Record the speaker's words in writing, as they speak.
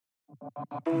Gang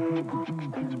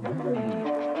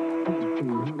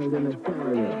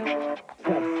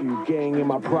in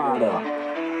my Prada.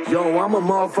 Yo, I'm a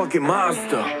motherfucking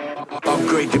monster.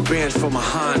 Upgrade the bands for my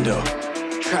Honda.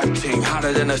 Trap ting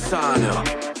hotter than a sauna.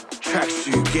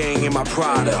 Tracksuit gang in my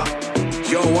Prada.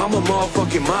 Yo, I'm a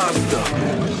motherfucking monster.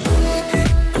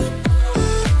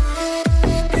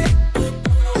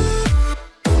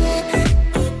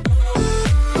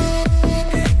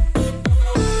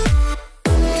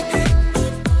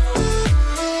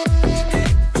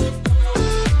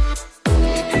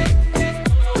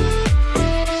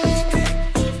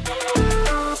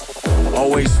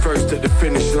 Always first at the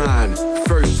finish line.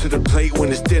 First to the plate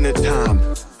when it's dinner time.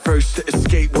 First to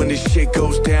escape when this shit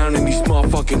goes down and these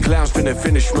motherfucking clowns finna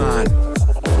finish mine.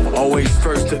 Always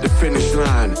first at the finish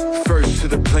line. First to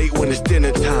the plate when it's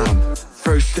dinner time.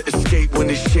 First to escape when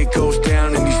this shit goes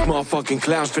down and these motherfucking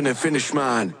clowns finna finish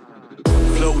mine.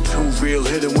 Flow too real,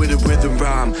 hit it with a rhythm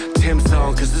rhyme. Tim's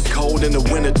on cause it's cold in the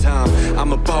wintertime.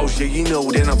 I'm a boss, yeah you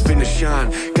know then I'm finna shine.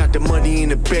 Got the money in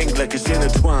the bank like it's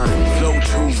intertwined. Flow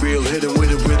too real, hit it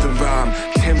with a rhythm rhyme.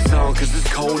 Tim's on cause it's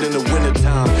cold in the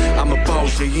wintertime. I'm a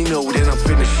boss, yeah you know then I'm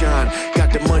finna shine.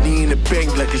 Got the money in the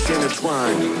bank like it's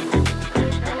intertwined.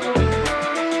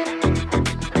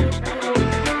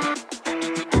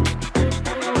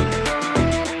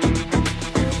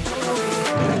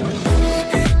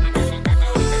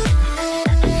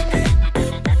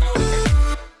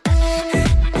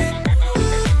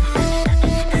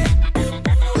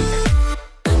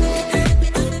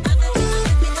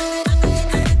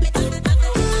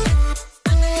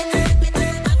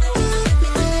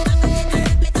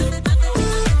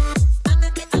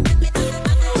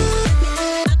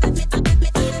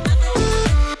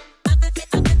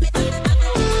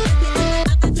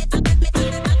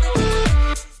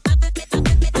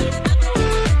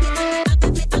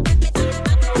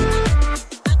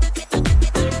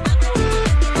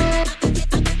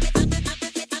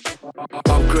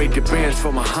 Upgrade the bands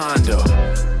for my Honda.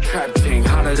 Trap ting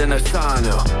hotter than a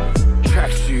sauna.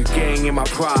 Tracksuit gang in my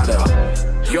Prada.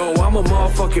 Yo, I'm a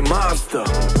motherfucking monster.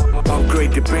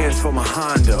 Upgrade the bands for my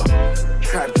Honda.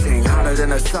 Trap ting hotter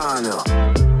than a sauna.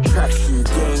 Tracksuit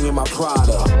gang in my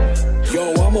Prada.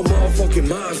 Yo, I'm a motherfucking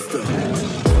monster.